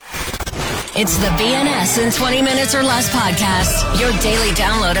It's the BNS in 20 Minutes or Less podcast. Your daily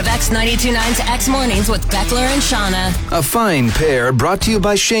download of X92.9's X Mornings with Beckler and Shauna. A fine pair brought to you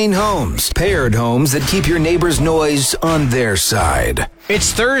by Shane Homes. Paired homes that keep your neighbor's noise on their side.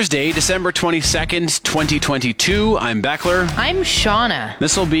 It's Thursday, December 22nd, 2022. I'm Beckler. I'm Shauna.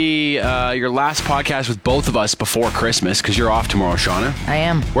 This will be your last podcast with both of us before Christmas, because you're off tomorrow, Shauna. I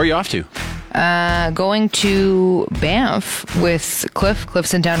am. Where are you off to? Going to Banff with Cliff.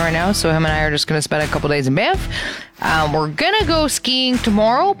 Cliff's in town right now, so him and I are just going to spend a couple days in Banff. We're going to go skiing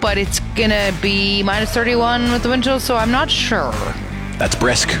tomorrow, but it's going to be minus 31 with the wind chill, so I'm not sure. That's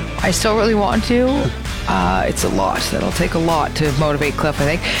brisk. I still really want to. It's a lot. That'll take a lot to motivate Cliff,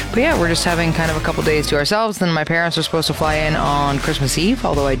 I think. But yeah, we're just having kind of a couple days to ourselves. Then my parents are supposed to fly in on Christmas Eve,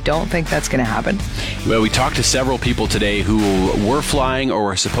 although I don't think that's going to happen. Well, we talked to several people today who were flying or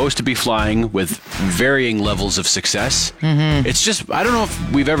were supposed to be flying with varying levels of success. Mm-hmm. It's just, I don't know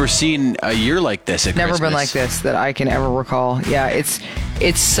if we've ever seen a year like this at Never Christmas. been like this that I can ever recall. Yeah, it's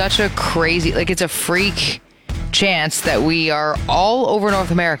such a crazy, like it's a freak chance that we are all over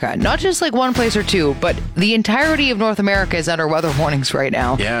North America, not just like one place or two, but the entirety of North America is under weather warnings right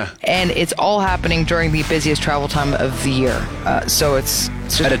now. Yeah. And it's all happening during the busiest travel time of the year. So it's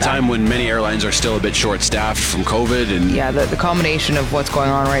just at a time when many airlines are still a bit short-staffed from COVID. And yeah, the combination of what's going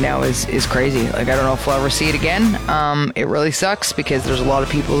on right now is crazy. Like, I don't know if we'll ever see it again. It really sucks because there's a lot of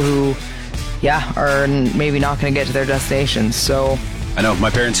people who, are maybe not going to get to their destinations. So I know my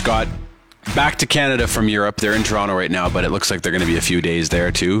parents got back to Canada from Europe. They're in Toronto right now, but it looks like they're going to be a few days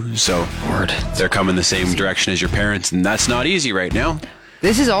there too. So they're coming the same direction as your parents, and that's not easy right now.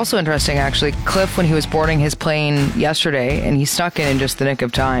 This is also interesting, actually. Cliff, when he was boarding his plane yesterday, and he snuck in just the nick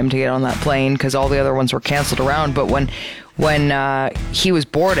of time to get on that plane because all the other ones were canceled around. But when he was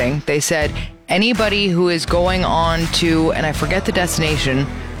boarding, they said anybody who is going on to, and I forget the destination,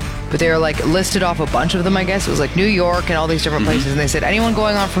 but they were like listed off a bunch of them, I guess. It was like New York and all these different places. And they said, anyone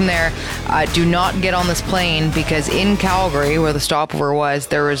going on from there, do not get on this plane because in Calgary, where the stopover was,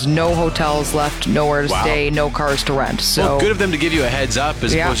 there is no hotels left, nowhere to stay, no cars to rent. So well, good of them to give you a heads up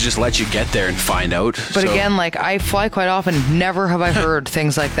as opposed to just let you get there and find out. But again, like I fly quite often, never have I heard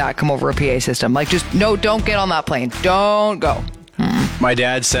things like that come over a PA system. Like just, no, don't get on that plane. Don't go. My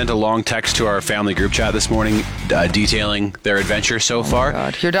dad sent a long text to our family group chat this morning detailing their adventure so far.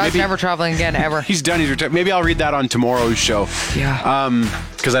 God. Your dad's never traveling again, ever. He's done. He's retired. Maybe I'll read that on tomorrow's show. Yeah.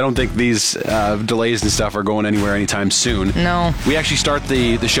 Because I don't think these delays and stuff are going anywhere anytime soon. No. We actually start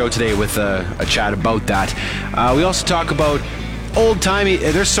the show today with a chat about that. We also talk about old-timey.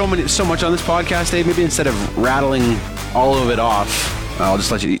 There's so much on this podcast, Dave. Maybe instead of rattling all of it off, I'll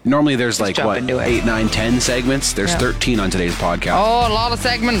just let you. Normally there's like, 8, 9, 10 segments. There's 13 on today's podcast. Oh, a lot of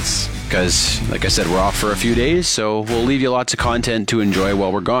segments. Because, like I said, we're off for a few days, so we'll leave you lots of content to enjoy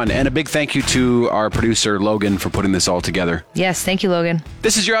while we're gone. And a big thank you to our producer, Logan, for putting this all together. Yes, thank you, Logan.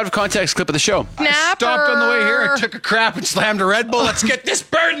 This is your out of context clip of the show. Napper. I stopped on the way here, I took a crap and slammed a Red Bull. Let's get this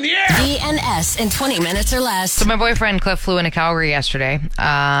bird in the air. BNS in 20 Minutes or Less. So my boyfriend Cliff flew into Calgary yesterday.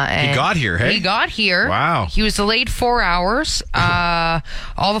 And he got here, hey? He got here. Wow. He was delayed 4 hours.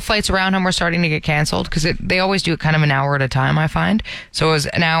 All the flights around him were starting to get canceled because they always do it kind of an hour at a time, I find. So it was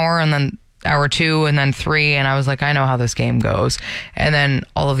an hour and then hour 2 and then 3, and I was like, I know how this game goes. And then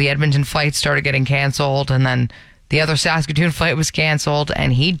all of the Edmonton flights started getting canceled, and then the other Saskatoon flight was canceled,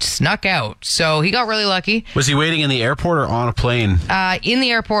 and he snuck out. So he got really lucky. Was he waiting in the airport or on a plane? In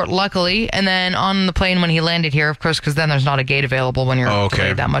the airport, luckily, and then on the plane when he landed here, of course, because then there's not a gate available when you're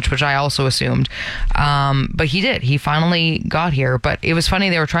delayed that much, which I also assumed. But he did. He finally got here. But it was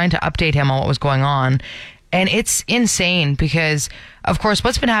funny, they were trying to update him on what was going on. And it's insane because, of course,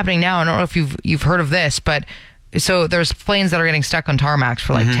 what's been happening now, I don't know if you've heard of this, but so there's planes that are getting stuck on tarmacs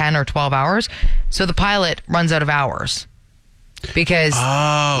for like 10 or 12 hours. So the pilot runs out of hours because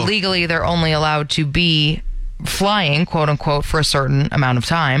legally they're only allowed to be flying, quote unquote, for a certain amount of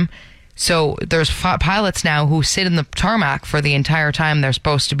time. So there's pilots now who sit in the tarmac for the entire time they're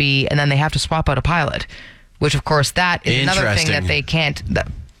supposed to be, and then they have to swap out a pilot, which, of course, that is another thing that they can't...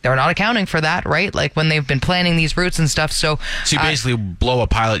 They're not accounting for that, right? Like when they've been planning these routes and stuff. So you basically blow a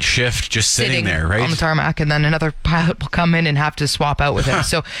pilot shift just sitting there, right? On the tarmac, and then another pilot will come in and have to swap out with him.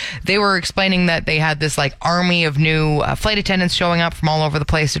 So they were explaining that they had this like army of new flight attendants showing up from all over the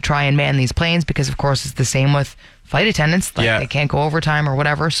place to try and man these planes because, of course, it's the same with flight attendants. Like they can't go overtime or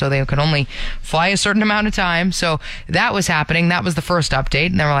whatever, so they could only fly a certain amount of time. So that was happening. That was the first update,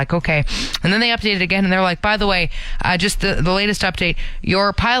 and they were like, okay. And then they updated again, and they were like, by the way, just the latest update,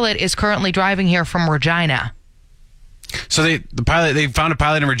 your pilot is currently driving here from Regina. So they found a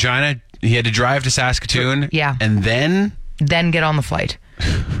pilot in Regina. He had to drive to Saskatoon. Yeah. And then get on the flight.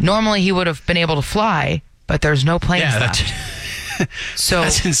 Normally he would have been able to fly, but there's no planes left. So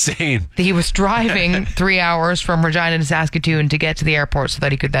that's insane. He was driving 3 hours from Regina to Saskatoon to get to the airport so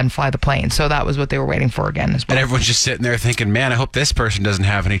that he could then fly the plane. So that was what they were waiting for again as well. And everyone's just sitting there thinking, man, I hope this person doesn't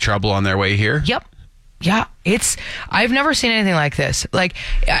have any trouble on their way here. Yep. Yeah, I've never seen anything like this. Like,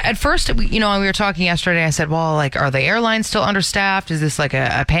 at first, we were talking yesterday, I said, well, like, are the airlines still understaffed? Is this like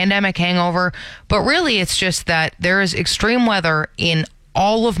a pandemic hangover? But really, it's just that there is extreme weather in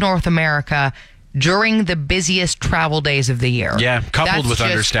all of North America during the busiest travel days of the year. Yeah, coupled with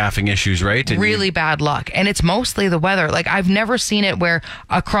understaffing issues, right? And really bad luck. And it's mostly the weather. Like, I've never seen it where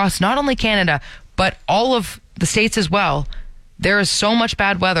across not only Canada, but all of the states as well, there is so much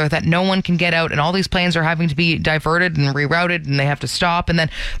bad weather that no one can get out, and all these planes are having to be diverted and rerouted, and they have to stop. And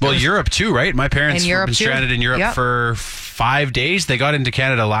then, Europe too, right? My parents have been stranded in Europe for 5 days. They got into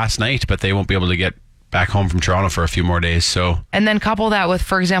Canada last night, but they won't be able to get back home from Toronto for a few more days. So, and then couple that with,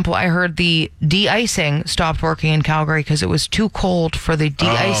 for example, I heard the de-icing stopped working in Calgary because it was too cold for the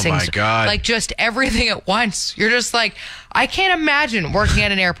de-icing. Oh my God. Like, just everything at once. You're just like, I can't imagine working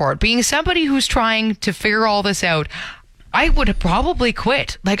at an airport. Being somebody who's trying to figure all this out, I would probably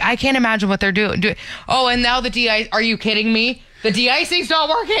quit. Like, I can't imagine what they're doing. Oh, and now the de-ice, are you kidding me? The de-icing's not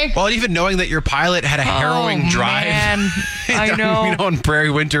working. Well, even knowing that your pilot had a harrowing drive. Man. I know. On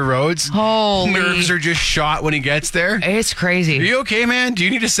prairie winter roads. Holy. Nerves are just shot when he gets there. It's crazy. Are you okay, man? Do you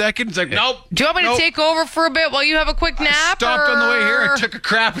need a second? It's like, nope. Do you want me to take over for a bit while you have a quick nap? I stopped on the way here. I took a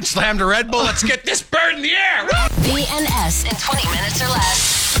crap and slammed a Red Bull. Let's get this bird in the air. BNS in 20 minutes or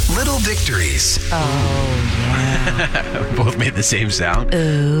less. Little victories. Oh, yeah. Both made the same sound.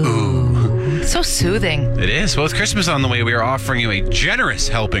 Ooh. So soothing. It is. Well, with Christmas on the way, we are offering you a generous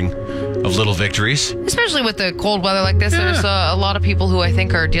helping of little victories. Especially with the cold weather like this, there's a lot of people who I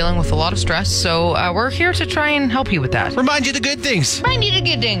think are dealing with a lot of stress. So we're here to try and help you with that. Remind you the good things. Remind you the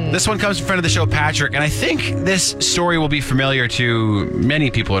good things. This one comes from friend of the show, Patrick, and I think this story will be familiar to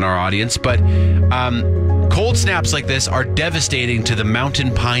many people in our audience, but cold snaps like this are devastating to the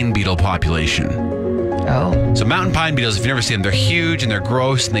mountain pine beetle population. Oh. So mountain pine beetles, if you've never seen them, they're huge and they're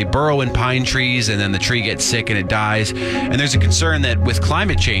gross and they burrow in pine trees and then the tree gets sick and it dies. And there's a concern that with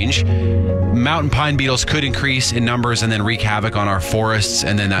climate change, mountain pine beetles could increase in numbers and then wreak havoc on our forests,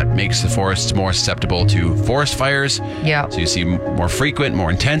 and then that makes the forests more susceptible to forest fires. Yeah. So you see more frequent,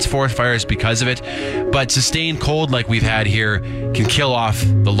 more intense forest fires because of it. But sustained cold like we've had here can kill off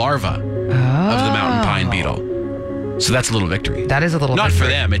the larva of the mountain pine beetle. So that's a little victory. That is a little Not victory.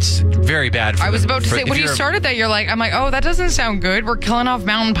 for them. It's very bad for I was about to say, when you you're started that, I'm like, oh, that doesn't sound good. We're killing off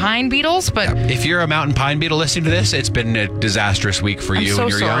mountain pine beetles, but... If you're a mountain pine beetle listening to this, it's been a disastrous week for you so and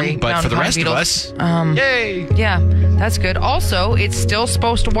you're sorry, young. But for the rest of us, yay! Yeah, that's good. Also, it's still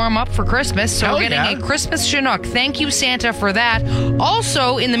supposed to warm up for Christmas, so Hell we're getting a Christmas Chinook. Thank you, Santa, for that.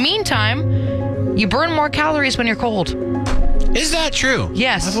 Also, in the meantime, you burn more calories when you're cold. Is that true?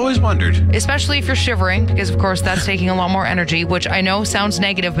 Yes. I've always wondered. Especially if you're shivering, because of course that's taking a lot more energy, which I know sounds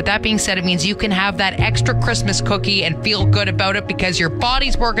negative, but that being said, it means you can have that extra Christmas cookie and feel good about it because your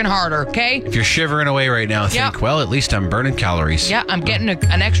body's working harder, okay? If you're shivering away right now, think, well, at least I'm burning calories. Yeah, I'm getting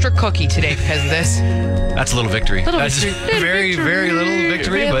an extra cookie today because of this. That's a little victory. That's victory. very, very little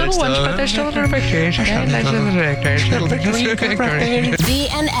victory, Yeah, but it's little still... ones, but there's still a little victory. Okay? Little victory.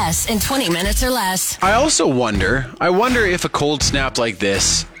 BNS in 20 minutes or less. I also wonder if a cold snap like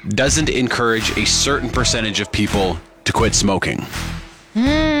this doesn't encourage a certain percentage of people to quit smoking.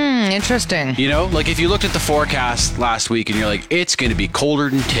 Interesting. You know, like if you looked at the forecast last week and you're like, it's going to be colder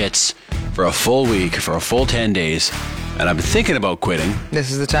than tits for a full week, for a full 10 days, and I've been thinking about quitting. This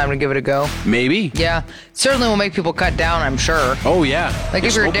is the time to give it a go. Maybe. Yeah. Certainly will make people cut down, I'm sure. Oh, yeah. Like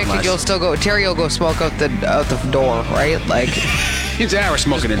if you're addicted, you'll still go. Terry will go smoke out the door, right? Like, Yeah, we're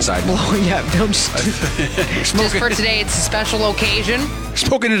smoking inside. yeah, don't just for today. It's a special occasion.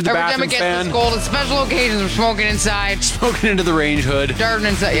 Smoking into the Every time bathroom it gets fan. this cold, it's special occasions. We're smoking inside, Smoking into the range hood. darting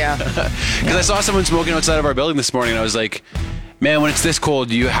inside. Yeah. Because I saw someone smoking outside of our building this morning, and I was like, man, when it's this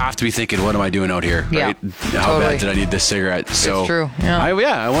cold, you have to be thinking, what am I doing out here? Yeah, Right? How totally. bad did I need this cigarette? So true, yeah.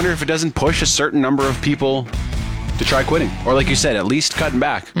 I wonder if it doesn't push a certain number of people to try quitting. Or like you said, at least cutting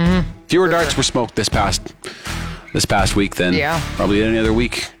back. Mm-hmm. Fewer darts were smoked this past week than probably any other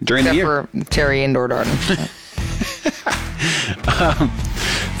week during the year. Except for Terry indoor darting.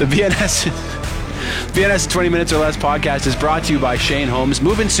 The BNS 20 Minutes or Less podcast is brought to you by Shane Homes.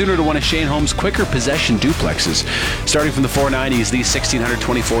 Move in sooner to one of Shane Homes' quicker possession duplexes. Starting from the 490s, these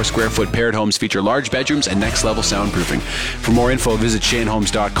 1,624 square foot paired homes feature large bedrooms and next level soundproofing. For more info, visit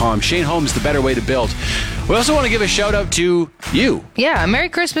shanehomes.com. Shane Homes, the better way to build. We also want to give a shout out to you. Yeah. Merry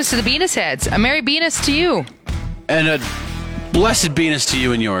Christmas to the Venus heads. A Merry Venus to you. And a Blessed Venus to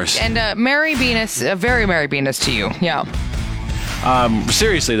you and yours. And Merry Venus, very Merry Venus to you. Yeah.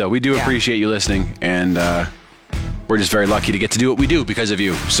 Seriously, though, we do appreciate you listening, and we're just very lucky to get to do what we do because of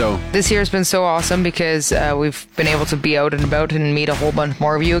you. So this year has been so awesome because we've been able to be out and about and meet a whole bunch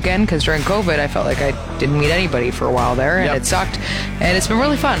more of you again, because during COVID, I felt like I didn't meet anybody for a while there, and it sucked. And it's been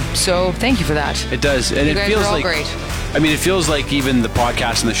really fun. So thank you for that. It does. And you it guys feels are all like great. I mean, it feels like even the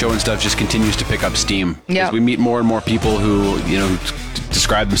podcast and the show and stuff just continues to pick up steam. Yeah. We meet more and more people who,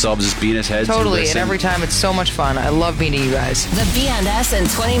 describe themselves as Venus heads. Totally, and every time it's so much fun. I love meeting you guys. The BNS in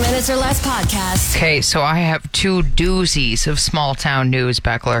 20 Minutes or Less podcast. Okay, so I have 2 doozies of small town news,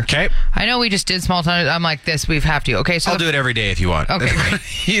 Beckler. Okay. I know we just did small town news. I'm like this, we have to. Okay, so I'll do it every day if you want. Okay,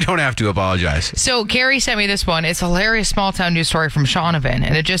 great. You don't have to apologize. So Carrie sent me this one. It's a hilarious small town news story from Shaunavon,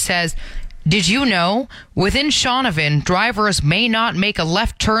 and it just says, did you know, within Shaunavon, drivers may not make a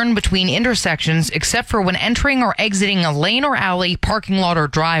left turn between intersections except for when entering or exiting a lane or alley, parking lot, or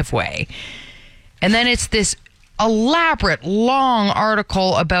driveway. And then it's this elaborate, long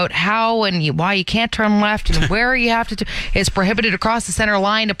article about how and why you can't turn left and where you have to. It's prohibited across the center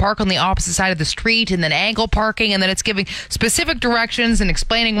line to park on the opposite side of the street, and then angle parking, and then it's giving specific directions and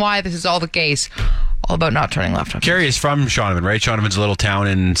explaining why this is all the case. All about not turning left. Carrie is from Shaunavon, right? Shaunavon's a little town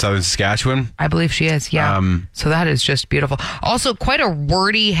in southern Saskatchewan. I believe she is, yeah. So that is just beautiful. Also, quite a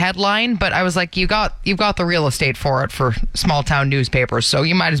wordy headline, but I was like, you've got the real estate for it for small town newspapers, so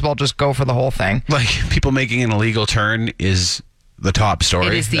you might as well just go for the whole thing. Like, people making an illegal turn is the top story.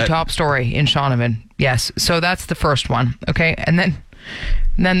 It is the top story in Shaunavon, yes. So that's the first one, okay? And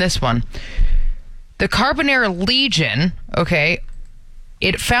then this one. The Carbonaire Legion, okay,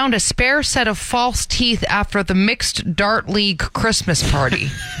 it found a spare set of false teeth after the Mixed Dart League Christmas party.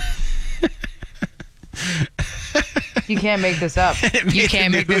 You can't make this up. You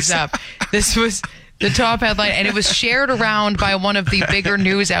can't make this up. This was the top headline, and it was shared around by one of the bigger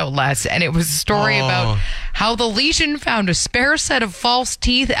news outlets, and it was a story about how the Legion found a spare set of false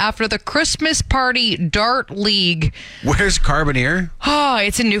teeth after the Christmas party Dart League. Where's Carbonaire? Oh,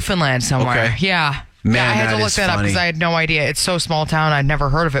 it's in Newfoundland somewhere. Okay. Yeah. Man, I had to look that up because I had no idea. It's so small town. I'd never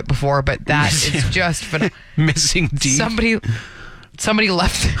heard of it before, but that is just missing teeth. Somebody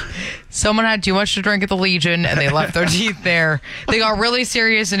left. Someone had too much to drink at the Legion, and they left their teeth there. They got really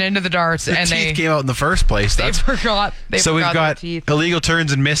serious and into the darts, and teeth came out in the first place. They forgot. So we've got teeth. Illegal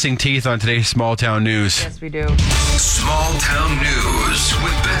turns and missing teeth on today's small town news. Yes, we do. Small town news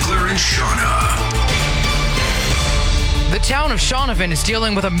with Beckler and Shauna. The town of Shaunavon is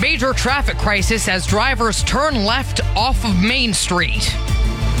dealing with a major traffic crisis as drivers turn left off of Main Street.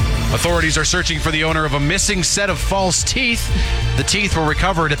 Authorities are searching for the owner of a missing set of false teeth. The teeth were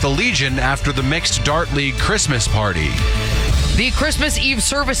recovered at the Legion after the Mixed Dart League Christmas party. The Christmas Eve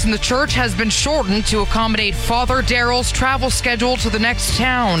service in the church has been shortened to accommodate Father Darrell's travel schedule to the next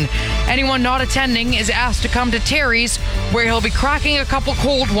town. Anyone not attending is asked to come to Terry's, where he'll be cracking a couple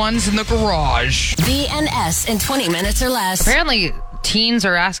cold ones in the garage. BNS in 20 Minutes or Less. Apparently, teens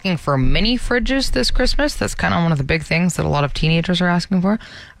are asking for mini fridges this Christmas. That's kind of one of the big things that a lot of teenagers are asking for.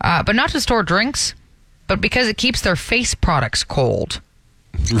 But not to store drinks, but because it keeps their face products cold.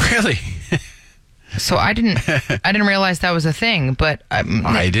 Really? So I didn't realize that was a thing, but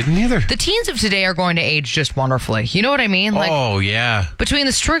I didn't either. The teens of today are going to age just wonderfully. You know what I mean? Like, oh yeah. Between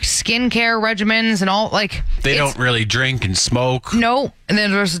the strict skincare regimens and all, like they don't really drink and smoke. No, and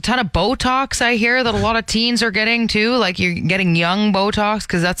then there's a ton of Botox I hear that a lot of teens are getting too. Like you're getting young Botox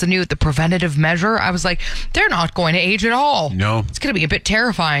because that's the preventative measure. I was like, they're not going to age at all. No, it's going to be a bit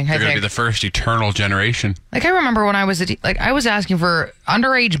terrifying. They're going to be the first eternal generation. Like I remember when I was I was asking for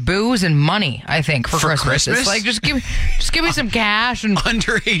underage booze and money. I think. For Christmas? It's like just give me some cash and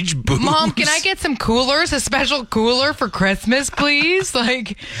underage booze. Mom, can I get some coolers? A special cooler for Christmas, please?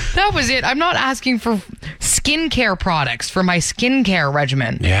 Like that was it. I'm not asking for skincare products for my skincare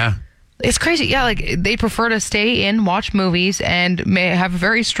regimen. Yeah. It's crazy. Yeah, like they prefer to stay in, watch movies, and may have a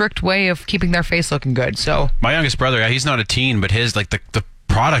very strict way of keeping their face looking good. So my youngest brother, he's not a teen, but his the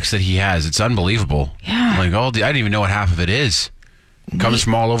products that he has, it's unbelievable. Yeah. Like I didn't even know what half of it is. Comes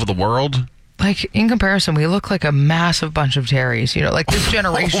from all over the world. Like, in comparison, we look like a massive bunch of Terrys. You know, like this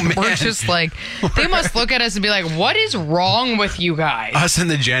generation, we're just like, they must look at us and be like, what is wrong with you guys? Us and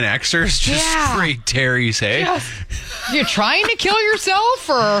the Gen Xers, just straight Terrys, hey? You're trying to kill yourself,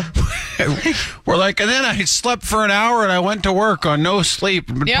 or? We're like, and then I slept for an hour and I went to work on no sleep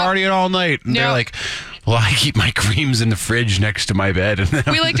and been partying all night. And they're like, well, I keep my creams in the fridge next to my bed. And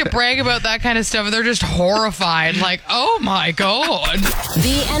we like to brag about that kind of stuff, and they're just horrified. Like, oh my God.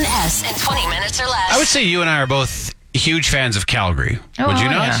 BNS in 20 Minutes or Less. I would say you and I are both huge fans of Calgary. Would you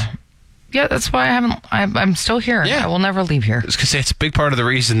not? Yeah. Yeah, that's why I'm still here. Yeah. I will never leave here. I was going to say, it's a big part of the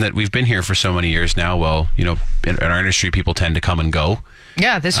reason that we've been here for so many years now. Well, in our industry, people tend to come and go.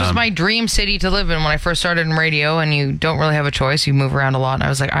 Yeah, this was my dream city to live in when I first started in radio, and you don't really have a choice. You move around a lot, and I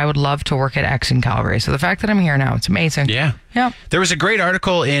was like, I would love to work at X in Calgary. So the fact that I'm here now, it's amazing. Yeah. Yeah. There was a great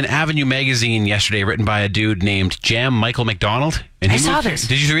article in Avenue Magazine yesterday written by a dude named Jam Michael McDonald. And I saw this.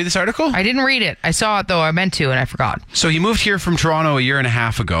 Did you read this article? I didn't read it. I saw it, though. I meant to, and I forgot. So he moved here from Toronto a year and a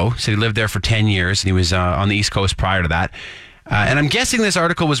half ago. So he lived there for 10 years, and he was on the East Coast prior to that. And I'm guessing this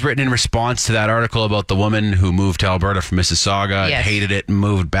article was written in response to that article about the woman who moved to Alberta from Mississauga, Yes. hated it, and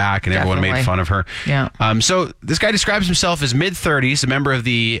moved back, and everyone made fun of her. Yeah. So this guy describes himself as mid-30s, a member of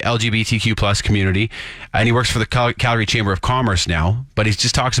the LGBTQ plus community, and he works for the Calgary Chamber of Commerce now. But he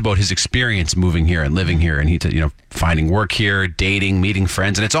just talks about his experience moving here and living here, and he, finding work here, dating, meeting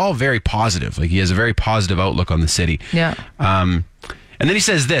friends, and it's all very positive. Like, he has a very positive outlook on the city. Yeah. And then he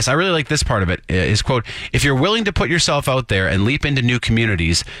says this, I really like this part of it, is, quote, if you're willing to put yourself out there and leap into new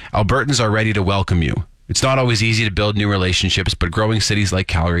communities, Albertans are ready to welcome you. It's not always easy to build new relationships, but growing cities like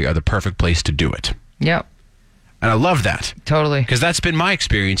Calgary are the perfect place to do it. Yep. And I love that. Totally. Because that's been my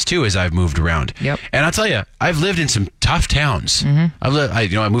experience, too, as I've moved around. Yep. And I'll tell you, I've lived in some tough towns. Mm-hmm.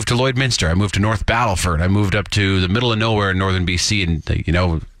 I moved to Lloydminster. I moved to North Battleford. I moved up to the middle of nowhere in northern BC, and,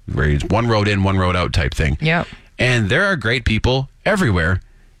 where it's one road in, one road out type thing. Yep. And there are great people everywhere.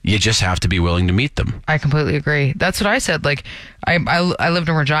 You just have to be willing to meet them. I completely agree. That's what I said. Like, I lived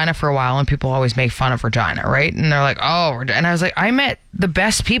in Regina for a while, and people always make fun of Regina, right? And they're like, oh, and I was like, I met the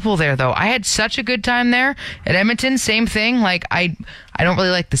best people there, though. I had such a good time there. At Edmonton, same thing. Like, I don't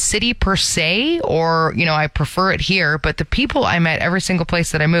really like the city per se, or, I prefer it here, but the people I met every single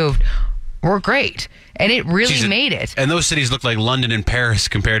place that I moved were great. And it really made it. And those cities look like London and Paris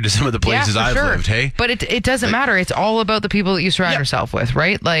compared to some of the places I've lived, hey? But it doesn't matter. It's all about the people that you surround yourself with,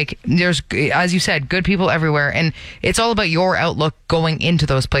 right? Like, there's, as you said, good people everywhere. And it's all about your outlook going into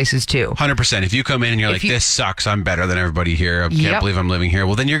those places, too. 100%. If you come in and you're this sucks, I'm better than everybody here, I can't believe I'm living here,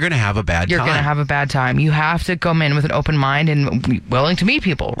 well, then you're going to have a bad time. You're going to have a bad time. You have to come in with an open mind and be willing to meet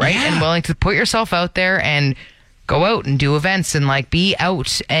people, right? Yeah. And willing to put yourself out there and go out and do events and be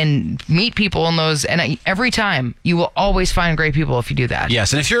out and meet people in those. And every time you will always find great people if you do that.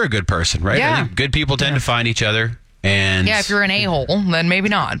 Yes. And if you're a good person, right? Yeah. I think good people tend to find each other. And if you're an a-hole, then maybe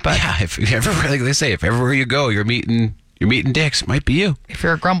not. But if everywhere, like they say, if everywhere you go, you're meeting dicks, might be you. If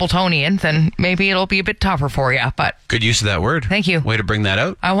you're a Grumbletonian, then maybe it'll be a bit tougher for you. But good use of that word. Thank you. Way to bring that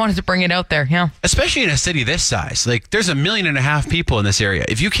out. I wanted to bring it out there, yeah. Especially in a city this size. Like, there's 1.5 million people in this area.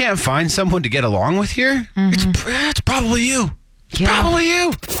 If you can't find someone to get along with here, it's probably you. Yeah. Probably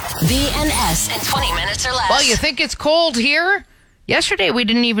you. BNS in 20 minutes or less. Well, you think it's cold here? Yesterday, we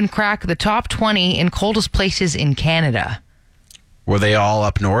didn't even crack the top 20 in coldest places in Canada. Were they all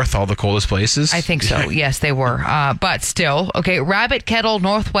up north, all the coldest places? I think so. Yes, they were. But still, okay, Rabbit Kettle,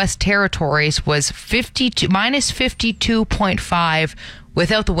 Northwest Territories was minus 52.5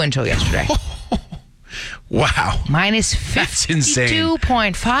 without the wind chill yesterday. Wow. Minus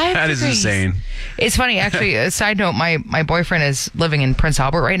 52.5. That is insane. It's funny, actually, a side note, my boyfriend is living in Prince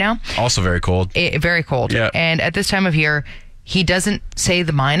Albert right now. Also very cold. Very cold. Yeah. And at this time of year, he doesn't say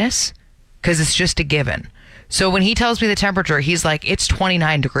the minus because it's just a given. So when he tells me the temperature, he's like, it's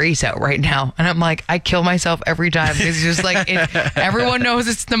 29 degrees out right now. And I'm like, I kill myself every time because he's just like, everyone knows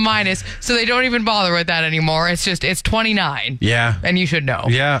it's the minus, so they don't even bother with that anymore. It's 29. Yeah. And you should know.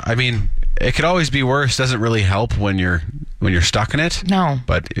 Yeah. I mean, it could always be worse. Doesn't really help when you're stuck in it. No.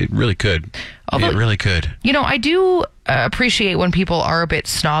 But it really could. Although, it really could. I do appreciate when people are a bit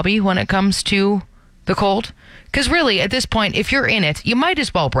snobby when it comes to the cold. Because really, at this point, if you're in it, you might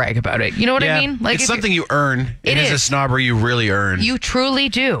as well brag about it. You know what I mean? It's something you earn. It is a snobbery you really earn. You truly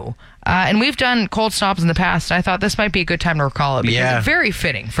do. And we've done cold snobs in the past. And I thought this might be a good time to recall it. Because it's very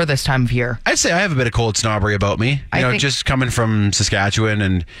fitting for this time of year. I'd say I have a bit of cold snobbery about me. Just coming from Saskatchewan.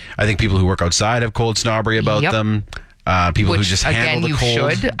 And I think people who work outside have cold snobbery about them. People who just handle the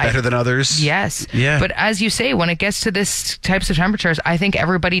cold better than others. Yes. Yeah. But as you say, when it gets to this types of temperatures, I think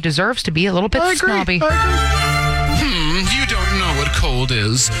everybody deserves to be a little bit snobby. You don't know what cold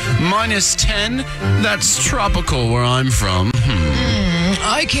is. Minus 10? That's tropical where I'm from.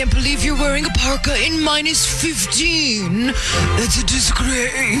 I can't believe you're wearing a parka in minus 15. That's a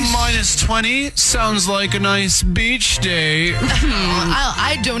disgrace. Minus 20? Sounds like a nice beach day.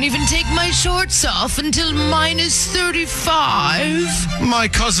 I don't even take my shorts off until minus 35. My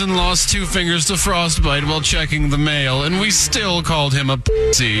cousin lost 2 fingers to frostbite while checking the mail, and we still called him a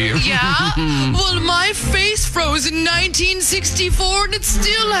pussy. Yeah? Well, my face froze in 1964 and it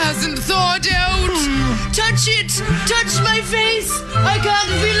still hasn't thawed out. Touch it. Touch my face. I got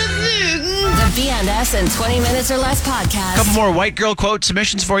The BNS in 20 Minutes or Less podcast. A couple more white girl quote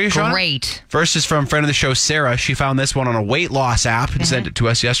submissions for you, Sean. Great. First is from friend of the show, Sarah. She found this one on a weight loss app and sent it to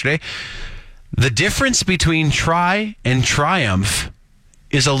us yesterday. The difference between try and triumph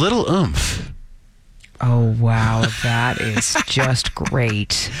is a little oomph. Oh, wow. That is just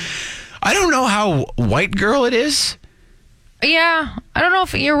great. I don't know how white girl it is. Yeah, I don't know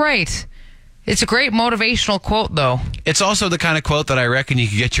if you're right. It's a great motivational quote, though. It's also the kind of quote that I reckon you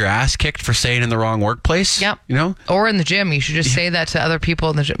could get your ass kicked for saying in the wrong workplace. Yep. You know? Or in the gym. You should just say that to other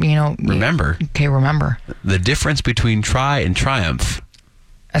people in the gym. You know. Remember. Okay, remember. The difference between try and triumph.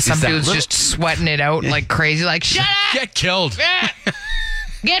 As some Is that dude's little- just sweating it out like crazy, like, shut up! Get killed.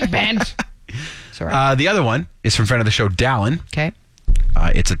 Get bent. Sorry. The other one is from friend of the show, Dallin. Okay.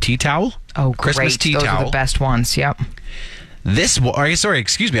 It's a tea towel. Oh, Christmas great. tea Those towel. are the best ones. Yep.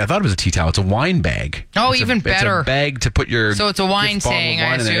 Excuse me. I thought it was a tea towel. It's a wine bag. Oh, It's even better. It's a bag to put your. So it's a wine gift bottle of saying, I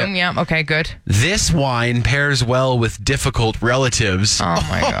wine in there. assume. Yeah. Okay, good. This wine pairs well with difficult relatives. Oh,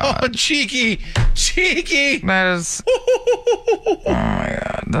 my God. Cheeky. That is. Oh, my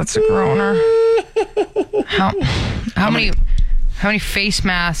God. That's a groaner. How many face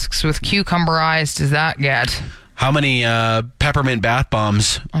masks with cucumber eyes does that get? How many peppermint bath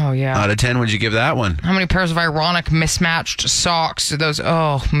bombs Oh, yeah. out of 10 would you give that one? How many pairs of ironic mismatched socks do those?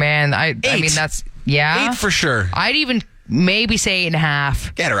 Oh, man. I mean, that's. Yeah. 8 for sure. I'd even maybe say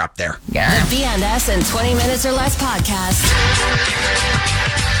 8.5. Get her up there. Yeah. The BNS in 20 Minutes or Less podcast.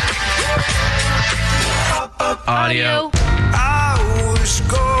 Audio. I was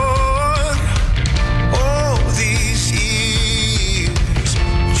gone all these years,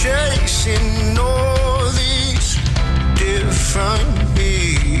 chasing all these different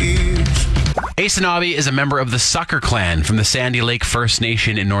beats. Asenabi is a member of the Sucker Clan from the Sandy Lake First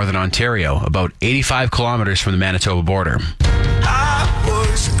Nation in Northern Ontario, about 85 kilometers from the Manitoba border. I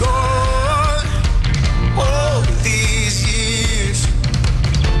was gone all these years,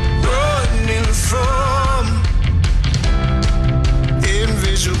 running from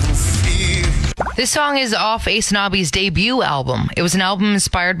invisible fear. This song is off Asenabi's debut album. It was an album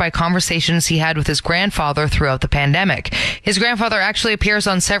inspired by conversations he had with his grandfather throughout the pandemic. His grandfather actually appears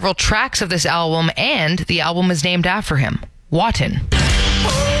on several tracks of this album, and the album is named after him, Wotton.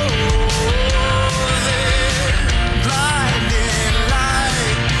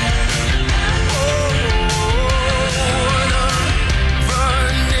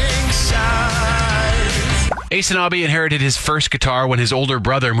 Asenabi inherited his first guitar when his older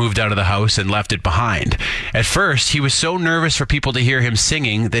brother moved out of the house and left it behind. At first, he was so nervous for people to hear him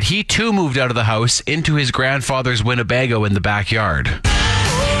singing that he too moved out of the house into his grandfather's Winnebago in the backyard.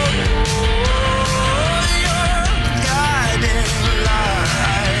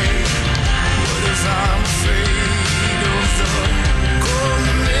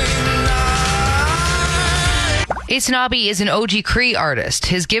 Asenabi is an OG Cree artist.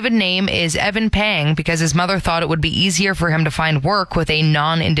 His given name is Evan Pang because his mother thought it would be easier for him to find work with a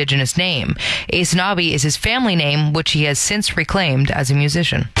non-Indigenous name. Asenabi is his family name, which he has since reclaimed as a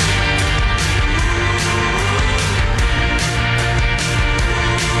musician.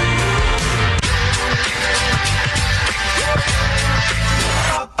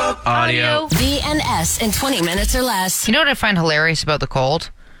 Audio. BNS in 20 Minutes or Less. You know what I find hilarious about the cold?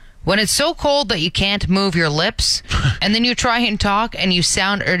 When it's so cold that you can't move your lips, and then you try and talk and you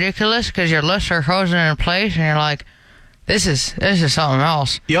sound ridiculous because your lips are frozen in place, and you're like, this is something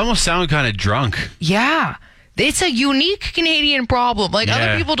else. You almost sound kind of drunk. Yeah. It's a unique Canadian problem. Like,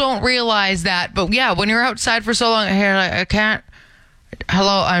 other people don't realize that. But yeah, when you're outside for so long, you're like, I can't.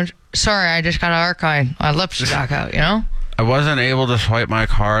 Hello, I'm sorry, I just got a haircut. My lips stuck out, you know? I wasn't able to swipe my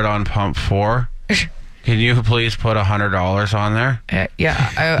card on pump 4. Can you please put $100 on there?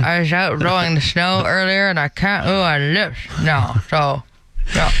 I was out rolling the snow earlier, and I can't move my lips. No.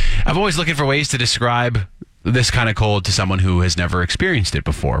 I'm always looking for ways to describe this kind of cold to someone who has never experienced it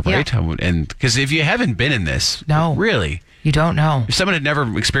before, right? Yeah. And because if you haven't been in this, No. really, You don't know. if someone had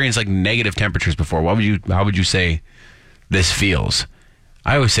never experienced like negative temperatures before, how would you say this feels?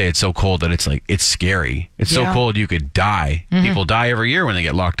 I always say it's so cold that it's scary. It's so Yeah. cold you could die. People die every year when they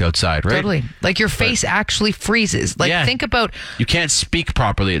get locked outside, right? Totally. Like, your face actually freezes. Like, Yeah. think about... You can't speak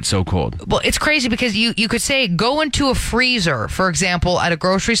properly. It's so cold. Well, it's crazy because you could say go into a freezer, for example, at a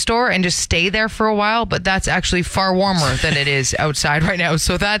grocery store and just stay there for a while, but that's actually far warmer than it is outside right now.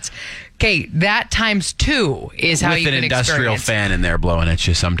 So that's... Okay, that times 2 is how With you an can industrial experience. fan in there blowing at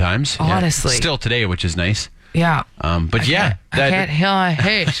you sometimes. Yeah. Honestly. Still today, which is nice. Yeah. But yeah. I can't heal my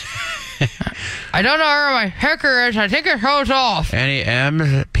face. I don't know where my picker is. I think it shows off. Any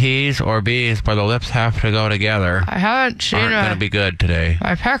M's, P's, or B's where the lips have to go together I haven't seen aren't going to be good today.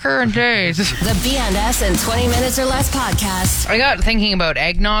 my pecker and J's. The BNS in 20 minutes or less podcast. I got thinking about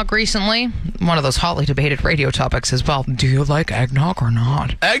eggnog recently. One of those hotly debated radio topics as well. Do you like eggnog or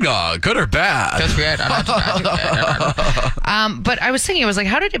not? Eggnog, good or bad? Just weird. But I was thinking, I was like,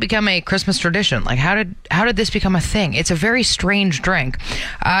 how did it become a Christmas tradition? Like, how did this become a thing? It's a very strange drink.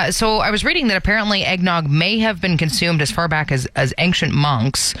 So I was reading that apparently eggnog may have been consumed as far back as ancient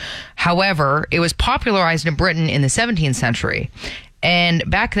monks. However, it was popularized in Britain in the 17th century. And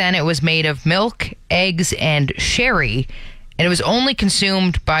back then it was made of milk, eggs, and sherry. And it was only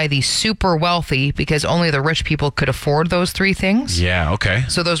consumed by the super wealthy because only the rich people could afford those three things. Yeah, okay.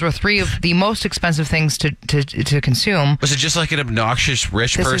 So those were three of the most expensive things to consume. Was it just like an obnoxious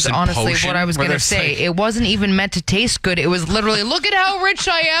rich This person is honestly potion what I was where going to there's say. like- It wasn't even meant to taste good. It was literally, look at how rich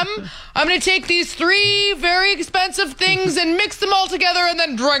I am. I'm going to take these three very expensive things and mix them all together and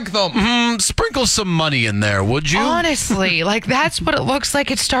then drink them. sprinkle some money in there, would you? Honestly, like that's what it looks like.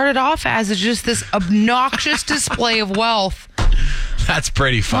 It started off as just this obnoxious display of wealth. That's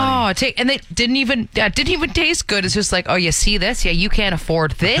pretty funny. And they didn't even taste good. It's just like, oh, you see this? Yeah, you can't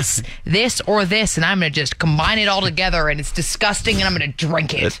afford this, this, or this, and I'm gonna just combine it all together, and it's disgusting, and I'm gonna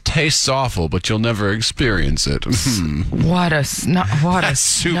drink it. It tastes awful, but you'll never experience it. What a super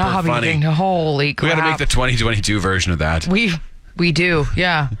snobby funny. thing! Holy crap! We got to make the 2022 version of that. We do,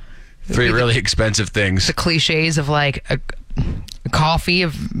 yeah. Three really expensive things. The cliches of like a coffee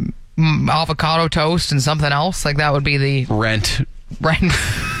of avocado toast and something else, like that would be the Rent.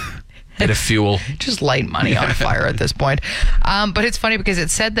 Bit of fuel. Just light money on fire at this point. But it's funny because it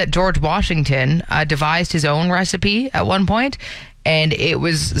said that George Washington devised his own recipe at one point, and it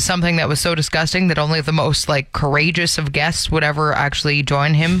was something that was so disgusting that only the most like courageous of guests would ever actually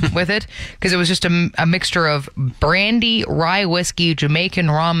join him with it, because it was just a mixture of brandy, rye whiskey,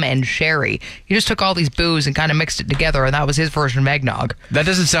 Jamaican rum, and sherry. He just took all these booze and kind of mixed it together, and that was his version of eggnog. That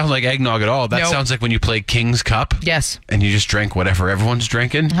doesn't sound like eggnog at all. That Nope. sounds like when you play King's Cup. Yes. And you just drink whatever everyone's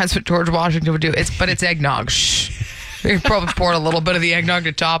drinking. That's what George Washington would do. But it's eggnog. He probably poured a little bit of the eggnog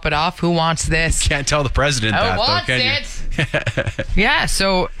to top it off. Who wants this? Can't tell the president that, Who though, wants can you? it? Yeah,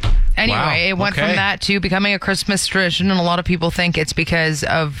 so anyway, Wow, it went okay. from that to becoming a Christmas tradition, and a lot of people think it's because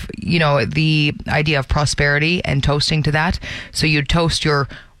of, the idea of prosperity and toasting to that. So you'd toast your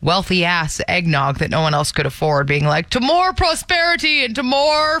wealthy ass eggnog that no one else could afford, being like, to more prosperity and to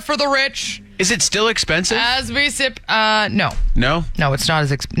more for the rich Is it still expensive? as we sip. No, No? it's not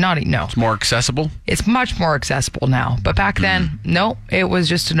as no. It's more accessible? It's much more accessible now, but back then, no, it was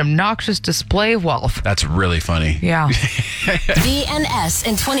just an obnoxious display of wealth. That's really funny. Yeah. BNS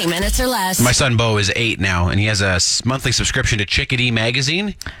in 20 minutes or less. My son Bo is 8 now, and he has a monthly subscription to Chickadee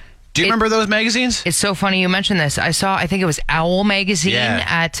magazine. Do you remember those magazines? It's so funny you mentioned this. I think it was Owl magazine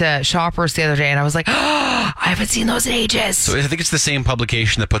at Shoppers the other day, and I was like, oh, I haven't seen those in ages. So I think it's the same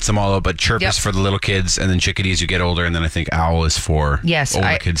publication that puts them all out, but Chirp is for the little kids, and then Chickadee as you get older, and then I think Owl is for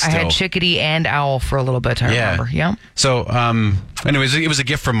older kids I still. had Chickadee and Owl for a little bit, I remember. Yeah. So, anyways, it was a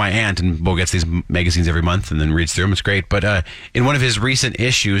gift from my aunt, and Bo gets these magazines every month and then reads through them. It's great. But in one of his recent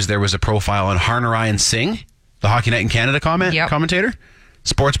issues, there was a profile on Harnarayan Singh, the Hockey Night in Canada commentator.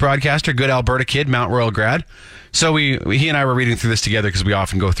 Sports broadcaster, good Alberta kid, Mount Royal grad. So he and I were reading through this together because we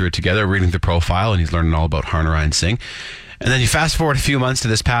often go through it together, reading the profile, and he's learning all about Harnarayan Singh. And then you fast forward a few months to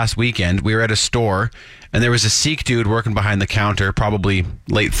this past weekend, we were at a store, and there was a Sikh dude working behind the counter, probably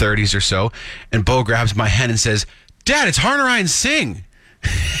late 30s or so, and Bo grabs my hand and says, "Dad, it's Harnarayan Singh."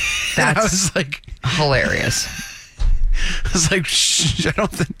 That's I was like, hilarious. I was like, shh, I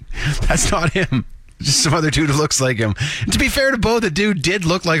don't think that's not him. Just some other dude who looks like him. And to be fair to Bo, the dude did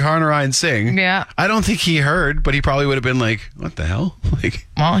look like Harnarayan Singh. Yeah. I don't think he heard, but he probably would have been like, what the hell? Like,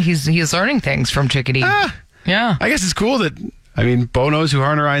 Well, he's learning things from Chickadee. Yeah. I guess it's cool that, Bo knows who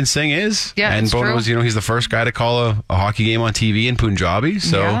Harnarayan Singh is. Yeah, And it's Bo true. knows, he's the first guy to call a hockey game on TV in Punjabi.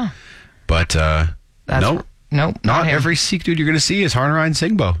 So, Yeah. But, Nope, not him. every Sikh dude you're going to see is Harnarayan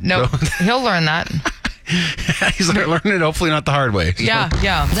Singh, Bo. No, So, he'll learn that. he's learning it, hopefully not the hard way. So. Yeah.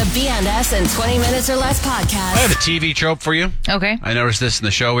 The BNS in 20 minutes or less I have podcast. a TV trope for you. Okay. I noticed this in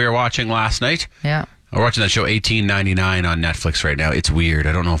the show we were watching last night. Yeah. We're watching that show 1899 on Netflix right now. It's weird.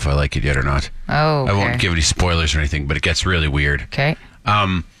 I don't know if I like it yet or not. Oh, okay. I won't give any spoilers or anything, but it gets really weird. Okay.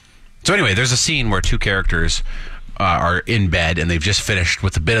 So anyway, there's a scene where two characters are in bed and they've just finished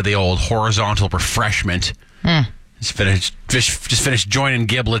with a bit of the old horizontal refreshment. Just finished joining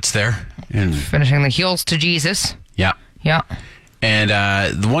giblets there. And Finishing the heels to Jesus. yeah. Yeah. And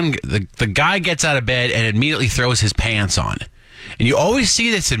the guy gets out of bed and immediately throws his pants on. And you always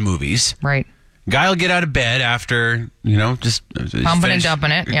see this in movies. Right. Guy will get out of bed after, just pumping and dumping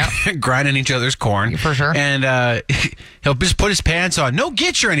it, yeah. grinding each other's corn. For sure. And he'll just put his pants on. No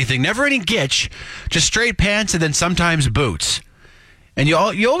gitch or anything. Never any gitch. Just straight pants and then sometimes boots. And you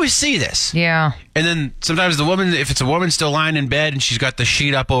always see this. Yeah. And then sometimes the woman, if it's a woman still lying in bed and she's got the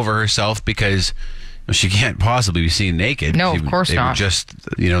sheet up over herself because she can't possibly be seen naked. No, of course not.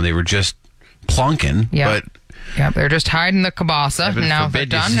 They were just plunking. Yeah. But yeah, they're just hiding the kielbasa. Now they're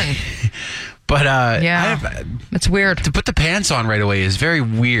done. But it's weird. To put the pants on right away is very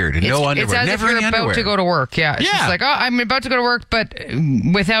weird. And no underwear. It's as never if you're any about underwear. to go to work. Yeah. It's just like, I'm about to go to work, but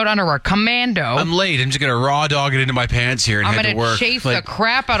without underwear. Commando. I'm late. I'm just going to raw dog it into my pants here and head to work. I'm going to chafe the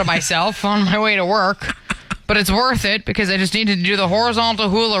crap out of myself on my way to work. But it's worth it because I just needed to do the horizontal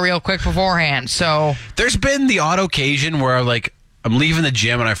hula real quick beforehand. So there's been the odd occasion where I'm leaving the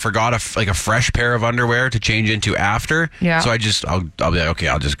gym and I forgot a fresh pair of underwear to change into after. Yeah. So I'll be like, okay,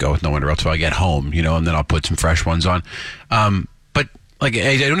 I'll just go with no underwear until I get home, and then I'll put some fresh ones on. But I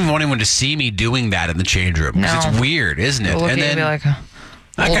don't even want anyone to see me doing that in the change room because it's weird, isn't it? And then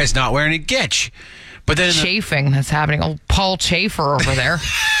that guy's not wearing a gitch. But then chafing that's happening. Old Paul Chafer over there.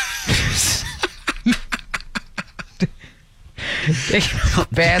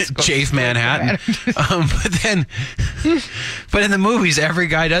 Chafe Manhattan. But in the movies, every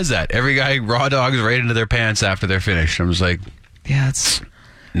guy does that. Every guy raw dogs right into their pants after they're finished. I'm just like,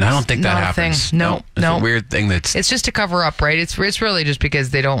 I don't think that happens. No, it's a weird thing it's just to cover up, right? It's really just because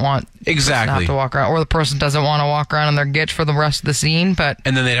they don't want to have to walk around, or the person doesn't want to walk around in their gitch for the rest of the scene.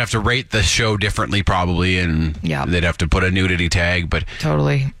 And then they'd have to rate the show differently, probably, and they'd have to put a nudity tag. But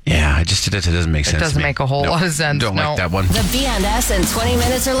totally, it doesn't make sense. It doesn't make a whole lot of sense. Don't like that one. The BNS in 20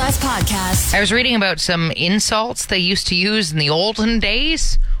 Minutes or Less podcast. I was reading about some insults they used to use in the olden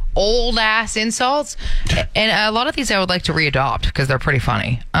days. Old ass insults, and a lot of these I would like to readopt because they're pretty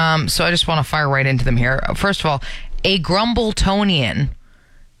funny. So I just want to fire right into them here. First of all, a Grumbletonian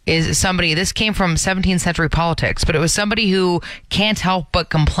is somebody, this came from 17th century politics, but it was somebody who can't help but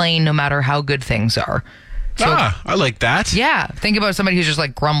complain no matter how good things are. So, I like that. Yeah, think about somebody who's just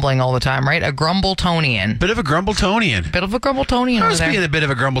like grumbling all the time, right? A Grumbletonian. Bit of a Grumbletonian. I was being a bit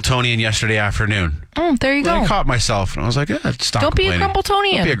of a Grumbletonian yesterday afternoon. Oh, there you go. I caught myself and I was like, stop Don't complaining. be a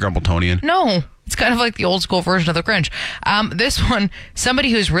Grumbletonian. Don't be a Grumbletonian. No. It's kind of like the old school version of the Grinch. This one,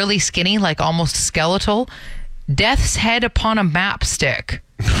 somebody who's really skinny, like almost skeletal, death's head upon a map stick.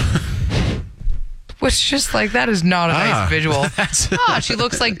 Which just like, that is not a nice visual. She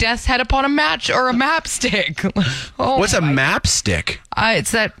looks like death's head upon a match or a map stick. What's a map stick? It's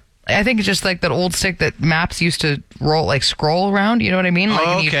that, I think it's just like that old stick that maps used to scroll around. You know what I mean?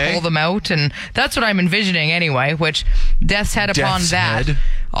 And you pull them out, and that's what I'm envisioning anyway. Which death's head upon that, head.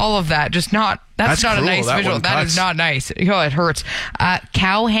 All of that, just not. That's not cruel. A nice visual. That is not nice. It hurts.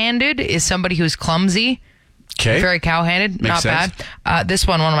 Cow-handed is somebody who's clumsy. Okay. Very cow-handed. Makes not sense. bad. This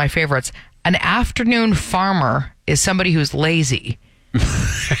one of my favorites. An afternoon farmer is somebody who's lazy.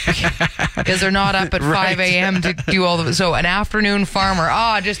 Because they're not up at 5 a.m. to do all the... So an afternoon farmer.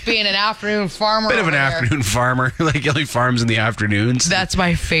 Just being an afternoon farmer. Bit of an afternoon farmer. He only farms in the afternoons. That's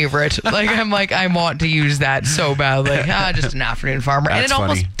my favorite. I want to use that so badly. Just an afternoon farmer. That's and it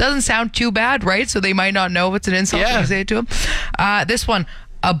almost doesn't sound too bad, right? So they might not know it's an insult when you say it to them. This one.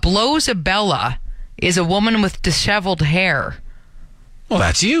 A Blowzabella is a woman with disheveled hair. Well,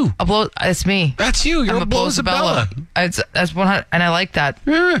 that's you. It's me. That's you. You're I'm a Blowzabella. That's 100, and I like that.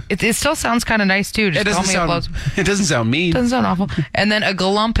 Yeah. It still sounds kind of nice too. Just it doesn't sound mean. Doesn't sound awful. And then a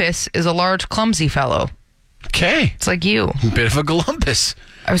Golumpus is a large, clumsy fellow. Okay. It's like you. Bit of a Golumpus.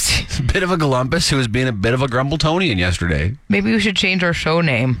 A bit of a Golumpus who was being a bit of a Grumbletonian yesterday. Maybe we should change our show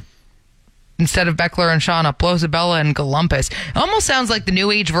name. Instead of Beckler and Shauna, Blowzabella and Golumpus. It almost sounds like the new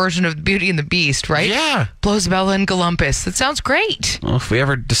age version of Beauty and the Beast, right? Yeah. Blowzabella and Golumpus. That sounds great. Well, if we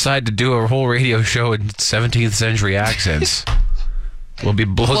ever decide to do a whole radio show in 17th century accents, we'll be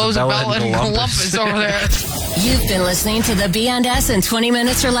Blowzabella and Golumpus over there. You've been listening to the BNS in 20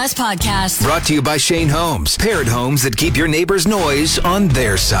 Minutes or Less podcast. Brought to you by Shane Homes. Paired homes that keep your neighbor's noise on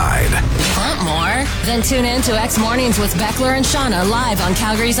their side. Want more? Then tune in to X Mornings with Beckler and Shauna live on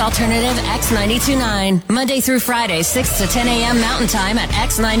Calgary's alternative X92.9. Monday through Friday, 6 to 10 a.m. Mountain Time at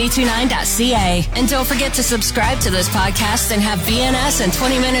x929.ca. And don't forget to subscribe to this podcast and have BNS in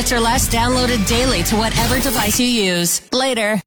 20 Minutes or Less downloaded daily to whatever device you use. Later.